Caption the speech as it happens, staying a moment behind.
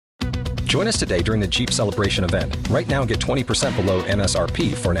Join us today during the Jeep Celebration event. Right now, get 20% below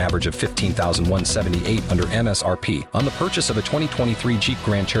MSRP for an average of $15,178 under MSRP on the purchase of a 2023 Jeep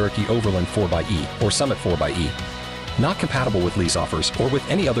Grand Cherokee Overland 4xE or Summit 4xE. Not compatible with lease offers or with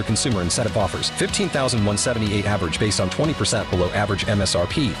any other consumer incentive offers. $15,178 average based on 20% below average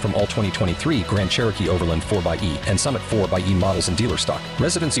MSRP from all 2023 Grand Cherokee Overland 4xE and Summit 4xE models in dealer stock.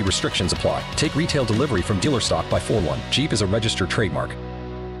 Residency restrictions apply. Take retail delivery from dealer stock by 4/1. Jeep is a registered trademark.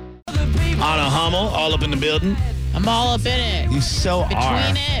 Anna Hummel, all up in the building. I'm all up in it. You so Between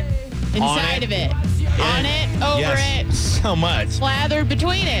are. it, inside of it, on it, over Yes, it, so much. slathered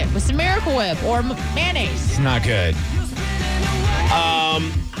between it with some Miracle Whip or mayonnaise. It's not good.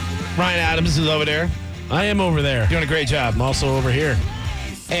 Ryan Adams is over there. I am over there. Doing a great job. I'm also over here.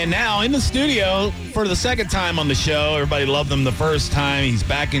 And now in the studio for the second time on the show. Everybody loved him the first time. He's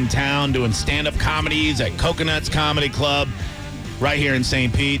back in town doing stand-up comedies at Coconuts Comedy Club right here in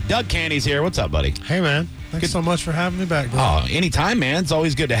St. Pete. Doug Canney's here. What's up, buddy? Hey, man. Thanks so much for having me back, bro. Oh, anytime, man. It's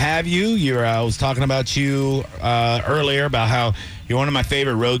always good to have you. I was talking about you earlier about how you're one of my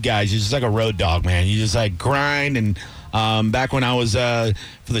favorite road guys. You're just like a road dog, man. You just like grind. And back when I was,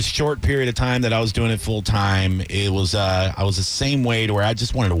 for the short period of time that I was doing it full time, I was the same way to where I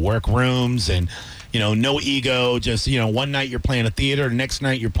just wanted to work rooms and, no ego. Just, one night you're playing a theater, the next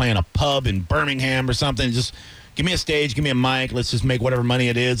night you're playing a pub in Birmingham or something. Just give me a stage, give me a mic. Let's just make whatever money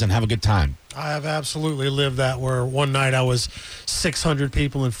it is and have a good time. I have absolutely lived that where one night I was 600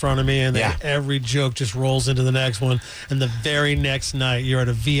 people in front of me and then every joke just rolls into the next one. And the very next night you're at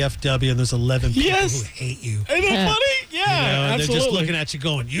a VFW and there's 11 people who hate you. Isn't that funny? Yeah, and absolutely. they're just looking at you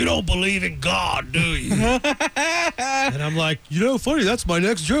going, you don't believe in God, do you? And I'm like, funny, that's my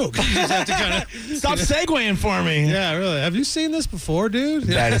next joke. You just have to kind of Stop segueing for me. Yeah, really. Have you seen this before, dude?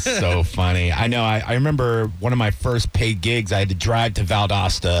 That is so funny. I know. I remember one of my first paid gigs. I had to drive to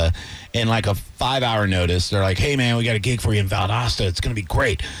Valdosta in like a 5-hour notice. They're like, hey, man, we got a gig for you in Valdosta. It's going to be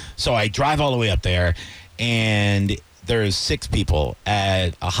great. So I drive all the way up there, and there's 6 people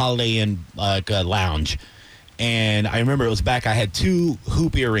at a Holiday Inn lounge. And I remember it was back, I had 2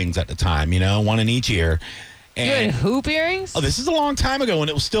 hoop earrings at the time, one in each ear. You had hoop earrings? Oh, this is a long time ago, and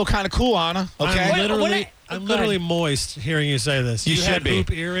it was still kind of cool, Anna. Okay? I'm literally moist hearing you say this. You should had be.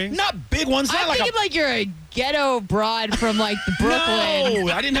 Hoop earrings? Not big ones. Not I'm like thinking like you're a ghetto broad from like Brooklyn.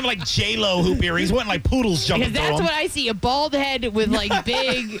 No, I didn't have like J-Lo hoop earrings. It wasn't like poodles jumping Because through that's them. what I see, a bald head with like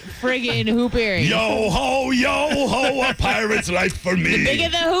big friggin' hoop earrings. Yo ho, a pirate's life for me. The bigger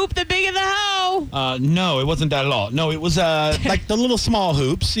the hoop, the bigger the hoe. No, it wasn't that at all. No, it was like the little small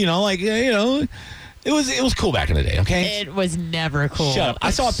hoops, It was cool back in the day, okay? It was never cool. Shut up.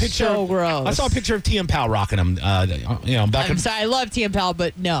 I saw a picture. So gross. I saw a picture of TM Powell rocking them, back I'm sorry, I love TM Powell,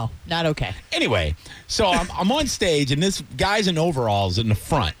 but no, not okay. Anyway, so I'm on stage, and this guy's in overalls in the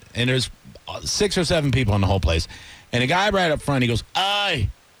front, and there's 6 or 7 people in the whole place. And the guy right up front, he goes, I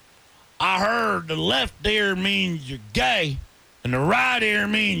heard the left ear means you're gay, and the right ear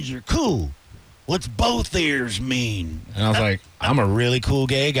means you're cool. What's both ears mean? And I was like, I'm a really cool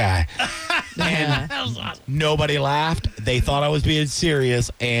gay guy. And nobody laughed. They thought I was being serious,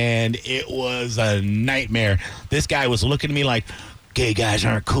 and it was a nightmare. This guy was looking at me like, gay guys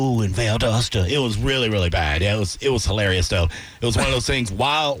aren't cool in Valdosta. It was really, really bad. Yeah, it was hilarious, though. It was one of those things.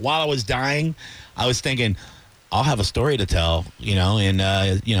 While I was dying, I was thinking, I'll have a story to tell, in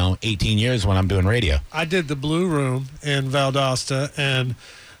 18 years when I'm doing radio. I did the Blue Room in Valdosta, and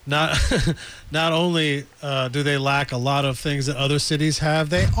not only do they lack a lot of things that other cities have,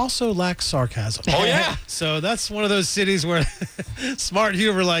 they also lack sarcasm. Oh, yeah. So that's one of those cities where smart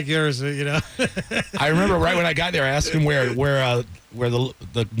humor like yours, I remember right when I got there, I asked him where the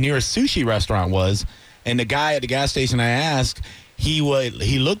nearest sushi restaurant was, and the guy at the gas station I asked, he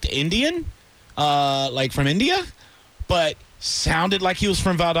looked Indian, like from India, but sounded like he was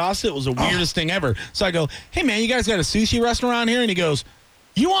from Valdosta. It was the weirdest thing ever. So I go, hey, man, you guys got a sushi restaurant here? And he goes,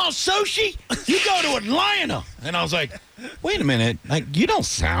 you want sushi? You go to Atlanta. And I was like, wait a minute. Like, you don't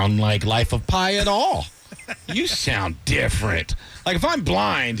sound like Life of Pi at all. You sound different. Like, if I'm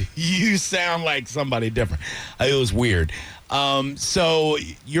blind, you sound like somebody different. It was weird. So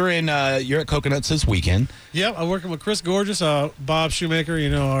you're at Coconuts this weekend. Yep, I'm working with Chris Gorgeous, Bob Shoemaker,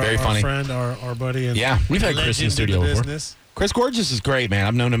 our friend, our buddy. And yeah, we've had Chris in the studio before. Chris Gorgeous is great, man.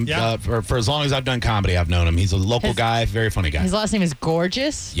 I've known him for as long as I've done comedy. I've known him. He's a local guy, very funny guy. His last name is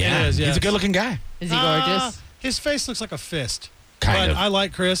Gorgeous? Yeah, yes. He's a good-looking guy. Is he gorgeous? His face looks like a fist. Kind of. I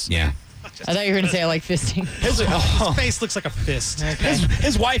like Chris. Yeah. I thought you were going to say I like fisting. His face looks like a fist. Okay.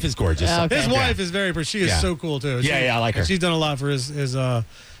 His wife is gorgeous. Okay. His wife is very pretty. She is so cool too. I like her. She's done a lot for his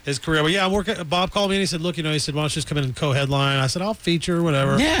career. But yeah, I'm working. Bob called me and he said, "Look, he said, why don't you just come in and co-headline?" I said, "I'll feature,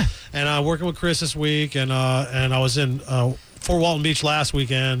 whatever." Yeah. And I'm working with Chris this week, and I was in Fort Walton Beach last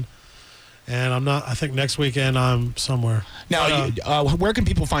weekend. And I'm not. I think next weekend I'm somewhere. Now, where can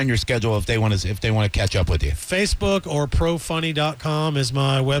people find your schedule if they want to catch up with you? Facebook or profunny.com is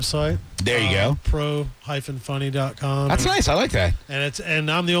my website. There you go. Pro-funny.com. That's nice. I like that. And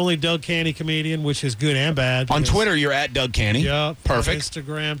I'm the only Doug Canney comedian, which is good and bad. On Twitter, you're at Doug Canney. Yep. Perfect.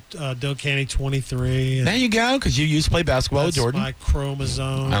 Instagram, Doug Canney 23. There you go, because you used to play basketball with Jordan. My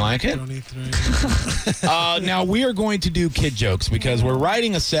chromosome. I like it. 23. Now we are going to do kid jokes because we're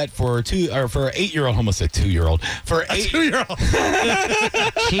writing a set for an 8-year-old. Almost a 2-year-old. For 2-year-old.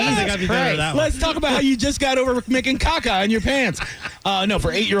 Jesus Christ. Let's talk about how you just got over making caca in your pants. No,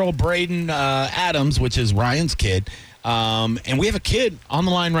 for 8-year-old Braden Adams, which is Ryan's kid. And we have a kid on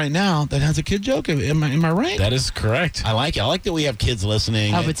the line right now that has a kid joke. Am I right? That is correct. I like it. I like that we have kids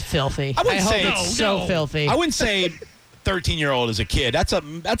listening. I hope it's filthy. I wouldn't hope say it's so filthy. I wouldn't say 13-year-old is a kid.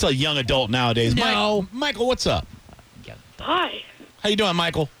 That's a young adult nowadays. No. Michael, what's up? Hi. How you doing,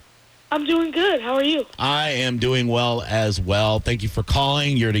 Michael? I'm doing good. How are you? I am doing well as well. Thank you for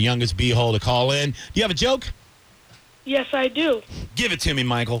calling. You're the youngest beehole to call in. Do you have a joke? Yes, I do. Give it to me,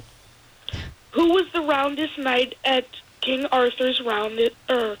 Michael. Who was the roundest knight at King Arthur's round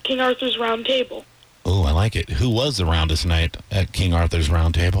table? Oh, I like it. Who was the roundest knight at King Arthur's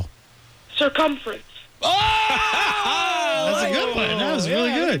round table? Circumference. Oh! That's a good one. That was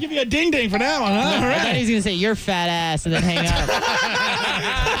really good. Give you a ding-ding for that one, huh? All I thought right. he was going to say, "Your fat ass," and then hang up.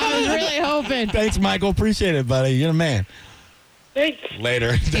 I was really hoping. Thanks, Michael. Appreciate it, buddy. You're the man. Thanks.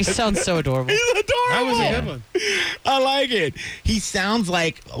 Later. He sounds so adorable. He's adorable. That was a good one. I like it. He sounds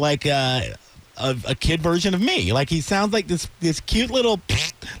like a kid version of me. Like he sounds like this cute little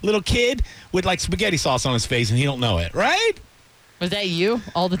kid with like spaghetti sauce on his face, and he don't know it, right? Was that you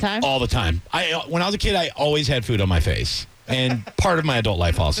all the time? All the time. When I was a kid, I always had food on my face, and part of my adult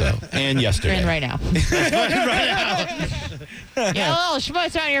life also, and yesterday. And right now. Yeah, a little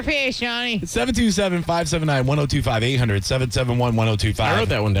schmutz on your face, Johnny. 727-579-1025, 800-771-1025. I wrote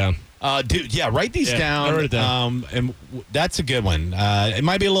that one down. Dude, yeah, write these down. I wrote it down. And that's a good one. It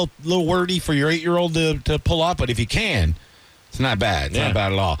might be a little wordy for your 8-year-old to pull off, but if you can, it's not bad. It's not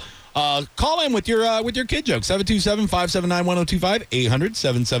bad at all. Call in with your kid joke. 727-579-1025,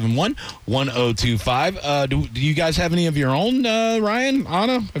 800-771-1025. Do you guys have any of your own, Ryan,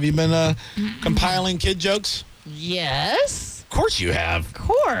 Anna? Have you been compiling kid jokes? Yes. Of course you have. Of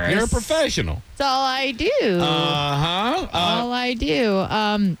course. You're a professional. That's all I do. Uh-huh. All I do.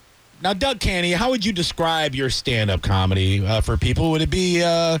 Now, Doug Canney, how would you describe your stand-up comedy for people? Would it be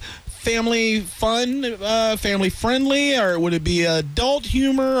family fun, family friendly, or would it be adult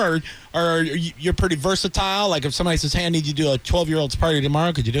humor, or you're pretty versatile? Like if somebody says, "Hey, I need you to do a 12-year-old's party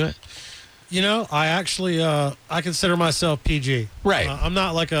tomorrow," could you do it? I actually I consider myself PG. Right. I'm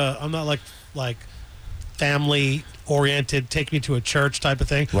not like family oriented, take me to a church type of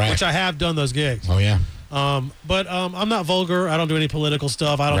thing, right. which I have done those gigs. Oh yeah. But I'm not vulgar. I don't do any political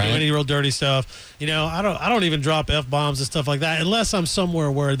stuff. I don't do any real dirty stuff. I don't even drop F-bombs and stuff like that unless I'm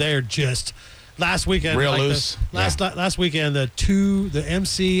somewhere where they're just last weekend. Real loose. Last weekend, the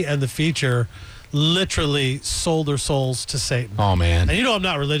MC and the feature literally sold their souls to Satan. Oh man. And I'm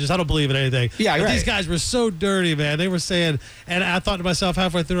not religious. I don't believe in anything. Yeah, but right. These guys were so dirty, man. They were saying, and I thought to myself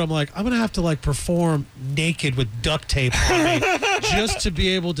halfway through, I'm like, I'm gonna have to like perform naked with duct tape on me just to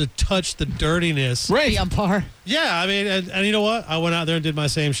be able to touch the dirtiness. Right. Be on par. Yeah, I mean, and you know what? I went out there and did my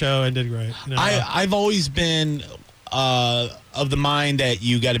same show and did great. I've always been of the mind that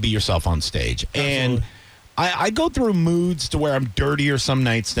you got to be yourself on stage. Absolutely. And I go through moods to where I'm dirtier some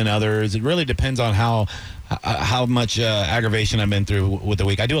nights than others. It really depends on how much aggravation I've been through with the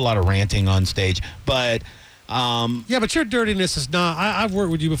week. I do a lot of ranting on stage, but yeah, but your dirtiness is not. I've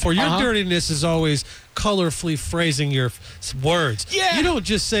worked with you before. Your dirtiness is always colorfully phrasing your words. Yeah, you don't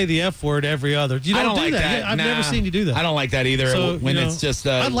just say the F word every other. You don't do like that. I've never seen you do that. I don't like that either. So, when it's just,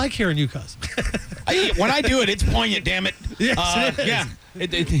 I like hearing you cuss. when I do it, it's poignant. Damn it! Yes, it is. Yeah,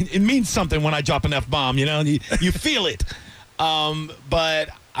 it means something when I drop an F-bomb. You feel it. But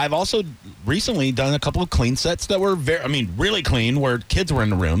I've also recently done a couple of clean sets that were really clean, where kids were in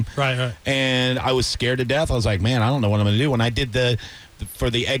the room. Right. And I was scared to death. I was like, man, I don't know what I'm going to do. When I did for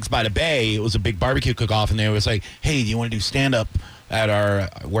the Eggs by the Bay, it was a big barbecue cook-off, and they was like, hey, do you want to do stand-up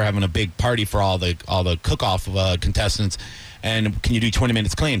we're having a big party for all the cook-off contestants, and can you do 20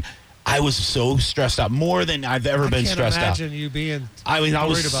 minutes clean? I was so stressed out, more than I've ever been stressed out. I can't imagine you being. I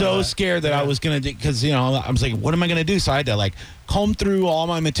was so scared that I was going to, because, I was like, what am I going to do? So I had to, like, comb through all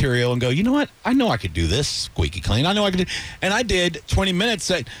my material and go, you know what? I know I could do this squeaky clean. I know I could do. And I did 20 minutes.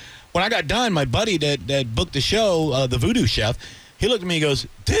 When I got done, my buddy that booked the show, the Voodoo Chef, he looked at me and goes,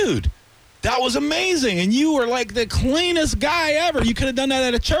 dude, that was amazing. And you were like the cleanest guy ever. You could have done that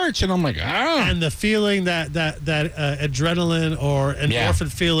at a church. And I'm like, ah. And the feeling that adrenaline or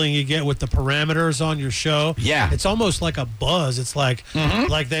endorphin feeling you get with the parameters on your show. Yeah. It's almost like a buzz. It's like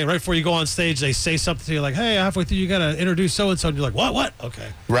they, right before you go on stage, they say something to you like, hey, halfway through, you got to introduce so-and-so. And you're like, what? Okay.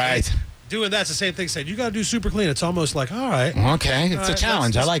 Right. Doing that's the same thing saying you got to do super clean. It's almost like, all right. Okay. It's a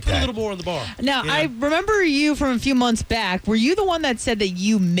challenge. I like put that. a little more on the bar. Now, I remember you from a few months back. Were you the one that said that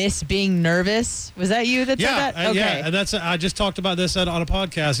you miss being nervous? Was that you that said that? Okay. Yeah, and I just talked about this on a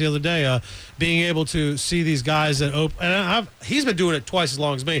podcast the other day, being able to see these guys that open. And he's been doing it twice as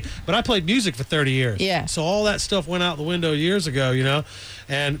long as me, but I played music for 30 years. Yeah. So all that stuff went out the window years ago,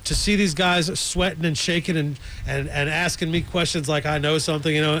 and to see these guys sweating and shaking and asking me questions like I know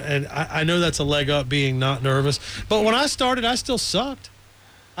something, and I know that's a leg up being not nervous. But when I started, I still sucked.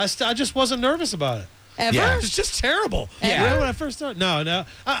 I just wasn't nervous about it. Ever? Yeah. It's just terrible. Yeah. Really, when I first started? No.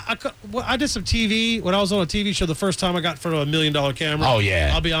 I did some TV. When I was on a TV show, the first time I got in front of $1 million camera. Oh, yeah.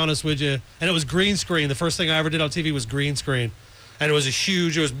 I'll be honest with you. And it was green screen. The first thing I ever did on TV was green screen. And it was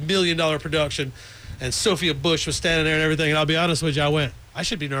it was $1 million production. And Sophia Bush was standing there and everything. And I'll be honest with you, I went, I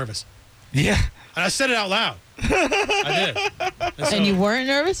should be nervous. Yeah. And I said it out loud. I did. And you weren't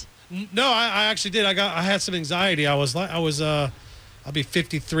nervous? No, I actually did. I had some anxiety. I'll be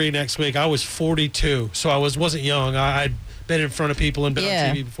 53 next week. I was 42, so I wasn't young. I'd been in front of people and been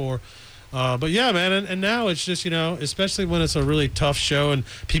on TV before. But yeah, man, and now it's just, especially when it's a really tough show and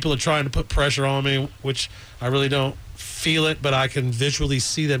people are trying to put pressure on me, which I really don't feel it, but I can visually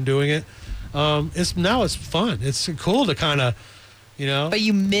see them doing it. It's fun. It's cool to kind of, But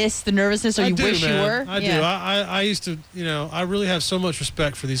you miss the nervousness, or you wish you were? I do. I used to, I really have so much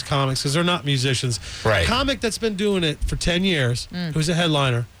respect for these comics because they're not musicians. Right. A comic that's been doing it for 10 years, who's a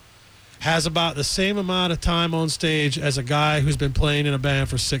headliner, has about the same amount of time on stage as a guy who's been playing in a band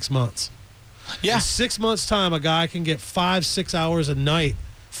for 6 months. Yeah. In 6 months' time, a guy can get 5-6 hours a night,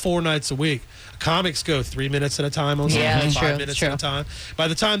 4 nights a week. Comics go 3 minutes at a time on stage, that's 5 true. minutes at a time. By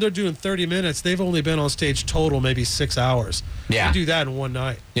the time they're doing 30 minutes, they've only been on stage total maybe 6 hours. Yeah. You do that in one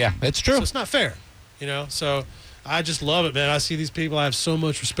night. Yeah, it's true. So it's not fair, So I just love it, man. I see these people. I have so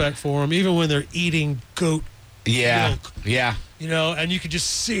much respect for them, even when they're eating goat milk. Yeah. And you can just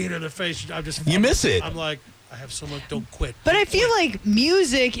see it in their face. You miss it. I'm like, I have so much. Don't quit. But I feel like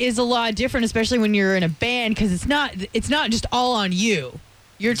music is a lot different, especially when you're in a band, because it's not just all on you.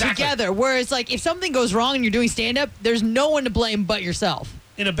 You're together. Whereas, like, if something goes wrong and you're doing stand-up, there's no one to blame but yourself.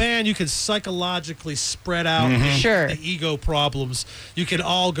 In a band, you can psychologically spread out the ego problems. You can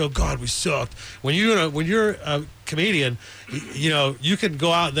all go, God, we sucked. When you're a comedian, you can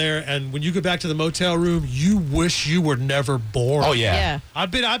go out there, and when you go back to the motel room, you wish you were never born. Oh, yeah.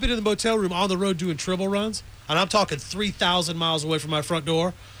 I've been in the motel room on the road doing triple runs, and I'm talking 3,000 miles away from my front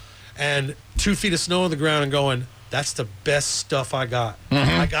door, and 2 feet of snow on the ground, and going, that's the best stuff I got.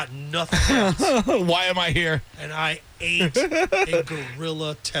 I got nothing else. Why am I here? And I ate a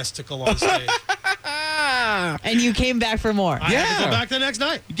gorilla testicle on stage. And you came back for more. I had to go back the next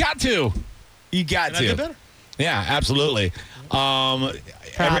night. You got to. And I did better. Yeah, absolutely.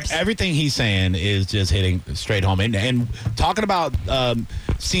 Props. Everything he's saying is just hitting straight home. And talking about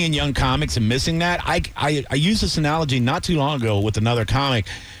seeing young comics and missing that, I used this analogy not too long ago with another comic.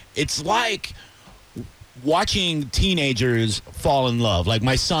 It's like watching teenagers fall in love. Like,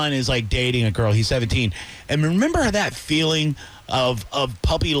 my son is like dating a girl. He's 17. And remember that feeling of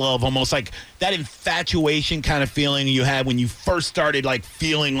puppy love, almost like that infatuation kind of feeling you had when you first started like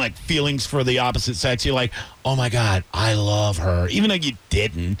feeling like feelings for the opposite sex. You're like, oh my God, I love her. Even though you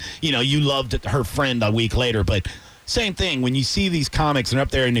didn't, you loved her friend a week later. But same thing, when you see these comics and they're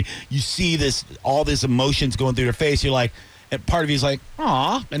up there and you see all this emotions going through their face, you're like, and part of you's like,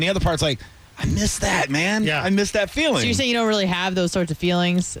 aw, and the other part's like, I miss that, man. Yeah. I miss that feeling. So you're saying you don't really have those sorts of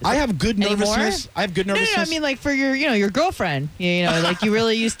feelings? I have good nervousness. Anymore? I have good nervousness. No, I mean, like, for your girlfriend. Like, you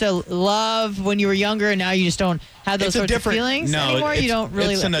really used to love when you were younger, and now you just don't have those sorts of feelings anymore? You don't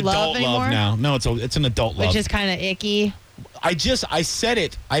really it's an love adult anymore? love now. No, it's an adult love. Which is kind of icky. I said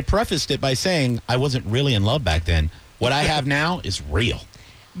it. I prefaced it by saying I wasn't really in love back then. What I have now is real.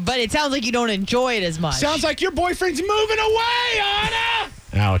 But it sounds like you don't enjoy it as much. Sounds like your boyfriend's moving away, Anna!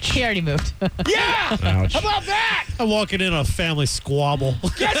 Ouch. He already moved. Yeah! Ouch. How about that? I'm walking in a family squabble.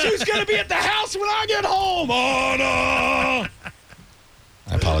 Guess who's going to be at the house when I get home, Anna?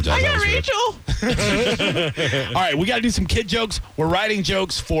 apologize. I That got was weird. Rachel. All right, we got to do some kid jokes. We're writing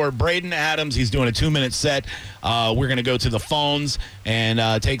jokes for Braden Adams. He's doing a 2-minute set. We're going to go to the phones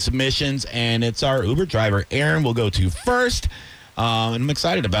and take submissions, and it's our Uber driver, Aaron, we'll go to first. And I'm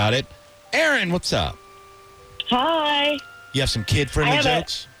excited about it. Aaron, what's up? Hi. You have some kid-friendly I have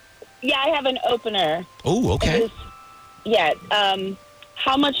jokes? I have an opener. Oh, okay.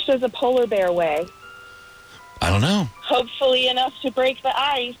 How much does a polar bear weigh? I don't know. Hopefully enough to break the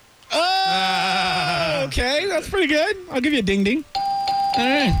ice. Oh, okay. That's pretty good. I'll give you a ding-ding. All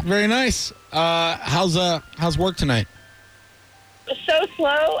right, very nice. How's work tonight? So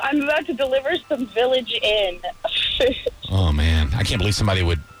slow. I'm about to deliver some Village Inn. Oh, man. I can't believe somebody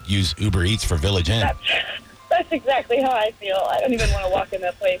would use Uber Eats for Village Inn. That's exactly how I feel. I don't even want to walk in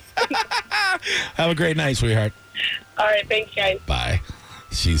that place. Have a great night, sweetheart. All right, thanks, guys. Bye.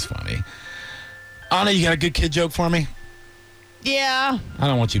 She's funny. Anna, you got a good kid joke for me? Yeah. I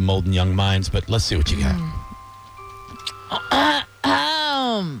don't want you molding young minds, but let's see what you got.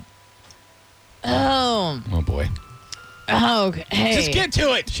 Oh, boy. Okay. Just get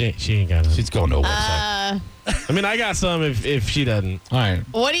to it. She ain't got it. She's going to a website. I mean, I got some if she doesn't. All right.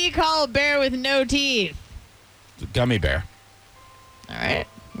 What do you call a bear with no teeth? Gummy bear. All right.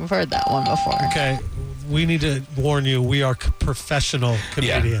 We've heard that one before. Okay, we need to warn you. We are professional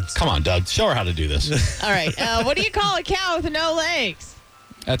comedians. Yeah. Come on, Doug. Show her how to do this. All right. What do you call a cow with no legs?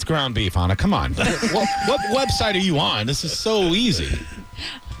 That's ground beef, Anna. Come on. What website are you on? This is so easy.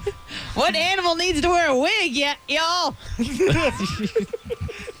 What animal needs to wear a wig, y'all?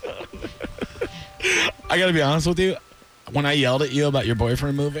 I got to be honest with you. When I yelled at you about your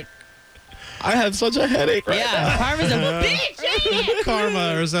boyfriend moving, I had such a headache right now. Karma's a bitch, ain't it?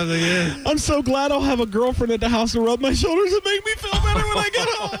 Karma or something. Yeah. I'm so glad I'll have a girlfriend at the house to rub my shoulders and make me feel better when I get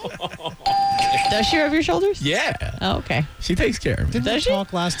home. Does she rub your shoulders? Yeah. Oh, okay. She takes care of me. Didn't we Does she?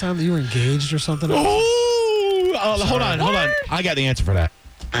 talk last time that you were engaged or something? Hold on. I got the answer for that.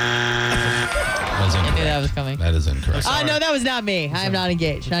 I knew that was coming. That is incorrect. No, that was not me. I am not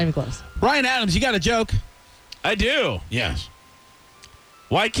engaged. Not even close. Ryan Adams, you got a joke? I do. Yes.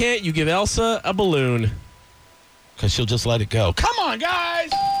 Why can't you give Elsa a balloon? Because she'll just let it go. Come on, guys.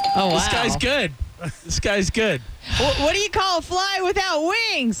 Oh, wow. This guy's good. This guy's good. What do you call a fly without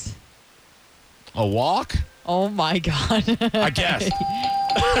wings? A walk? Oh, my God. I guess.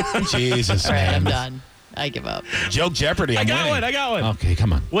 Jesus, All right, man. I'm done. I give up. Joke Jeopardy. I got one. Okay,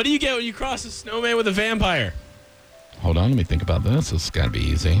 come on. What do you get when you cross a snowman with a vampire? Hold on, let me think about this. This has got to be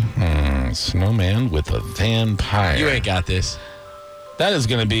easy. Snowman with a vampire. You ain't got this. That is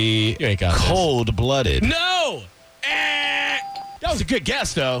going to be You ain't got this. cold-blooded. No! That was a good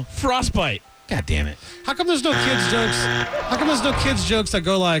guess, though. Frostbite. God damn it. How come there's no kids jokes? How come there's no kids jokes that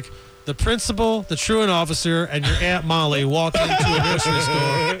go like the principal, the truant officer, and your Aunt Molly walk into a grocery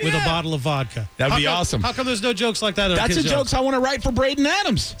store with a bottle of vodka? That'd be How come- awesome. How come there's no jokes like that? That are That's kids the jokes I want to write for Braden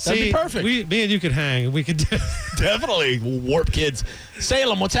Adams. That'd See, be perfect. Me and you could hang. We could do. Definitely. Warp kids.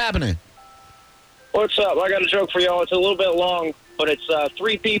 Salem, what's happening? What's up? I got a joke for y'all. It's a little bit long, but it's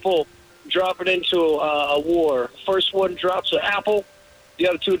three people dropping into a war. First one drops an apple. The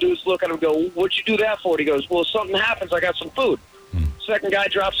other two dudes look at him and go, "What'd you do that for?" He goes, "Well, if something happens, I got some food." Second guy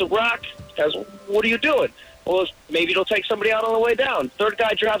drops a rock. Goes, "What are you doing?" "Well, maybe it'll take somebody out on the way down." Third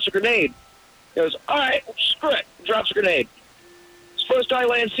guy drops a grenade. He goes, "All right, screw it." Drops a grenade. First guy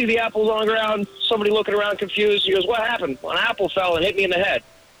lands, see the apples on the ground. Somebody looking around confused. He goes, "What happened?" "Well, an apple fell and hit me in the head."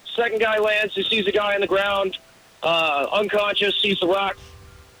 Second guy lands, he sees a guy on the ground, unconscious, sees the rock.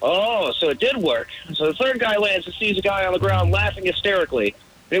 "Oh, so it did work." So the third guy lands and sees a guy on the ground laughing hysterically.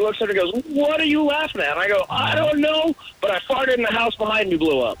 And he looks at her and goes, "What are you laughing at?" And I go, "I don't know, but I farted and the house behind me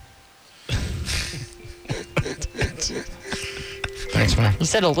blew up." Thanks, man. You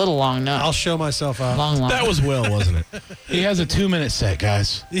said a little long, no. I'll show myself out. Long. That was Will, wasn't it? He has a 2-minute set,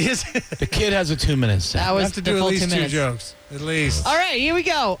 guys. Yes. The kid has a 2-minute set. That I was have to the do at full least 2 two minutes. jokes. At least. All right, here we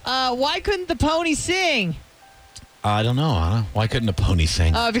go. Why couldn't the pony sing? I don't know, Anna. Why couldn't a pony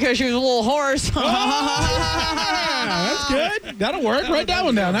sing? Because she was a little horse. That's good. That'll work. Write that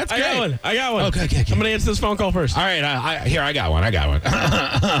one down. That's I great. got one. Okay. I'm going to answer this phone call first. All right. I got one.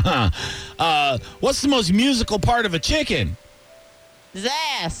 What's the most musical part of a chicken? His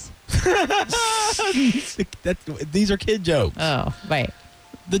ass. These are kid jokes. Oh, wait.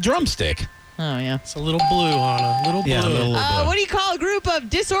 The drumstick. Oh, yeah. It's a little blue, Anna. Little blue. Yeah, a little What do you call a group of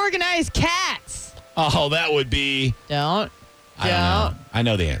disorganized cats? Oh, that would be. Don't. I don't know. I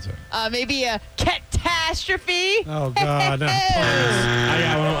know the answer. Maybe a catastrophe. Oh, God. No. I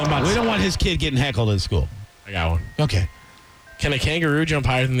got one. I'm about We to don't want his kid getting heckled at school. I got one. Okay. Can a kangaroo jump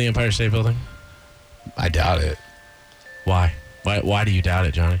higher than the Empire State Building? I doubt it. Why? Why do you doubt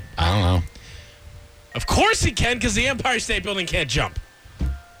it, Johnny? I don't know. Of course he can, because the Empire State Building can't jump.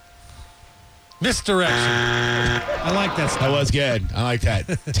 Misdirection. I like that stuff. That was good. I like that.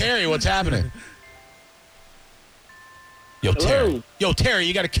 Terry, what's happening? Yo, Terry. Yo, Terry,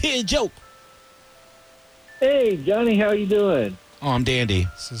 you got a kid joke. Hey, Johnny, how you doing? Oh, I'm dandy.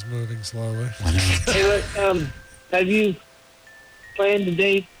 This is moving slowly. Hey, look, have you planned a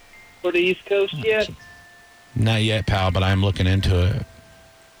date for the East Coast yet? Not yet, pal, but I'm looking into it.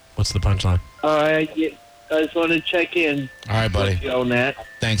 What's the punchline? All right, yeah, I just wanted to check in. All right, buddy. On that.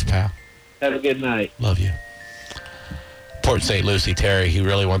 Thanks, pal. Have a good night. Love you. Port St. Lucie, Terry, he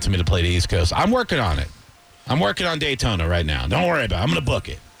really wants me to play the East Coast. I'm working on it. I'm working on Daytona right now. Don't worry about it. I'm going to book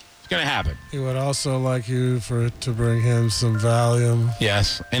it. It's going to happen. He would also like you to bring him some Valium.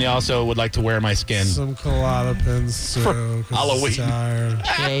 Yes, and he also would like to wear my skin. Some Klonopins, too. For Halloween. Tired.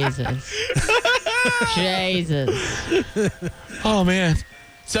 Jesus. Jesus. Oh, man.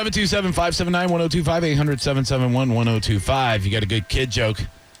 727-579-1025, 800-771-1025. You got a good kid joke.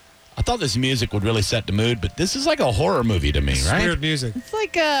 I thought this music would really set the mood, but this is like a horror movie to me, It's right? weird music. It's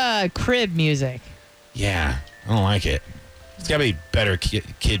like crib music. Yeah, I don't like it. It's got to be better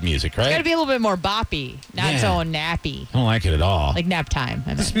kid music, right? It's got to be a little bit more boppy, not so nappy. I don't like it at all. Like nap time.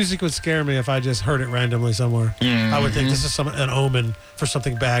 I This meant. music would scare me if I just heard it randomly somewhere. I would think this is an omen for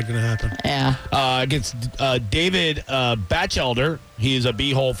something bad going to happen. Yeah. Against David Batchelder. He's a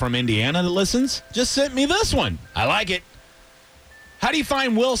b-hole from Indiana that listens. Just sent me this one. I like it. How do you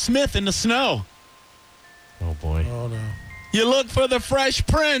find Will Smith in the snow? Oh, boy. Oh, no. You look for the Fresh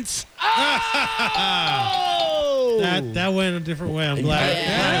Prince. Oh! That went a different way. I'm glad. Yeah,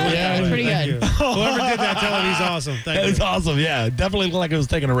 glad it went that way. pretty Thank good. you. Whoever did that, tell him he's awesome. Thank That you. was awesome, yeah. Definitely looked like it was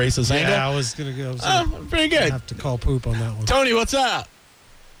taking a racist angle. Yeah, I was going to go. Pretty good. have to call poop on that one. Tony, what's up?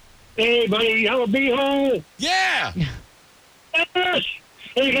 Hey, buddy, I'm a b-hole. Yeah. Yes.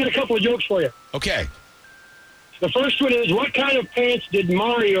 Hey, I got a couple of jokes for you. Okay. The first one is, what kind of pants did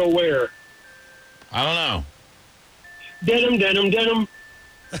Mario wear? I don't know. Denim, denim, denim.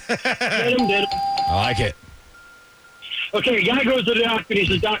 Denim, denim. I like it. Okay, a guy goes to the doctor and he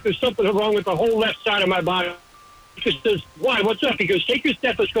says, "Doctor, something wrong with the whole left side of my body." He says, "Why? What's up?" He goes, "Take your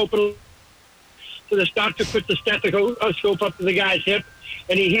stethoscope." So this doctor puts the stethoscope up to the guy's hip,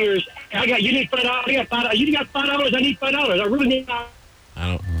 and he hears, "You need $5. I got $5. You got $5. I need $5. I really need $5." I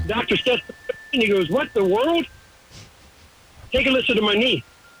don't. Doctor stethoscope, and he goes, "What the world?" Take a listen to my knee.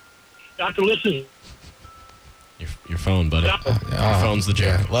 Doctor listens. Your phone, buddy. Your phone's the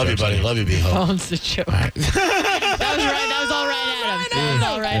joke. Love you, buddy. Love you, b-hole. Phone's the joke. That was right. That was all right, Adams. That was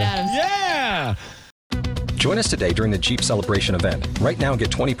all right, Adams. Yeah. Join us today during the Jeep Celebration event. Right now, get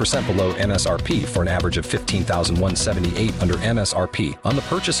 20% below MSRP for an average of $15,178 under MSRP on the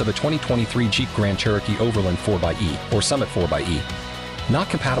purchase of a 2023 Jeep Grand Cherokee Overland 4xE or Summit 4xE. Not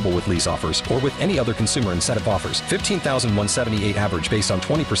compatible with lease offers or with any other consumer incentive offers. $15,178 average based on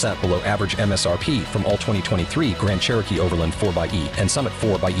 20% below average MSRP from all 2023 Grand Cherokee Overland 4xE and Summit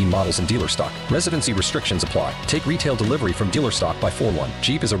 4xE models in dealer stock. Residency restrictions apply. Take retail delivery from dealer stock by 4/1.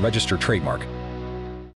 Jeep is a registered trademark.